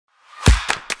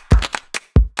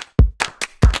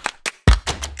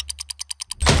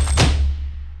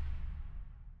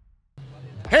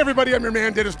everybody, I'm your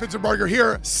man, Dennis Pitzenbarger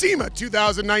here, SEMA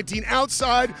 2019,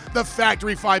 outside the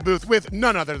Factory 5 booth with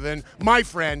none other than my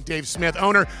friend, Dave Smith,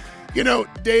 owner. You know,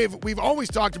 Dave, we've always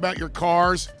talked about your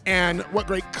cars and what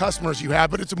great customers you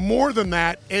have, but it's more than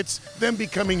that. It's them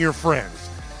becoming your friends.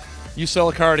 You sell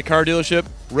a car at a car dealership,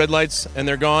 red lights, and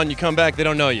they're gone. You come back, they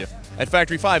don't know you. At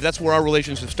Factory 5, that's where our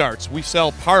relationship starts. We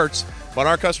sell parts, but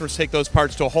our customers take those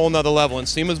parts to a whole nother level. And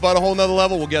SEMA's about a whole nother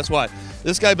level. Well, guess what?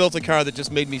 This guy built a car that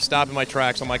just made me stop in my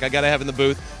tracks. I'm like, I got to have it in the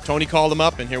booth. Tony called him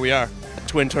up, and here we are. A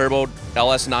twin-turbo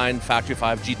LS9 Factory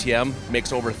 5 GTM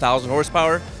makes over 1,000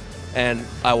 horsepower, and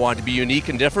I want to be unique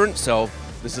and different, so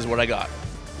this is what I got.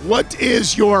 What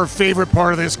is your favorite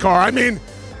part of this car? I mean,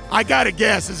 I got to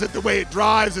guess. Is it the way it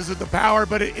drives? Is it the power?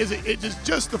 But is it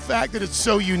just the fact that it's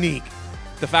so unique?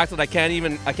 The fact that I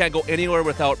can't go anywhere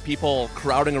without people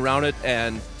crowding around it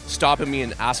and stopping me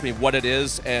and asking me what it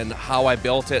is and how I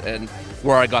built it and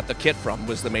where I got the kit from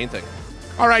was the main thing.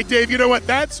 All right, Dave, you know what?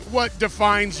 That's what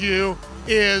defines you,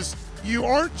 is you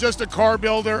aren't just a car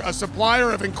builder, a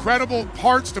supplier of incredible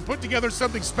parts to put together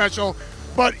something special,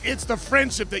 but it's the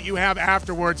friendship that you have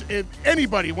afterwards. If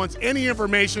anybody wants any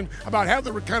information about how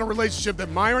the kind of relationship that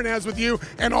Myron has with you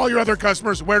and all your other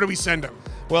customers, where do we send them?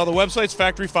 Well, the website's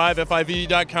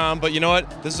factory5fiv.com, but you know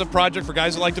what? This is a project for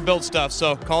guys that like to build stuff,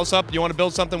 so call us up. You want to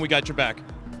build something, we got your back.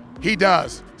 He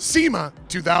does. SEMA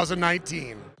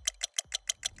 2019.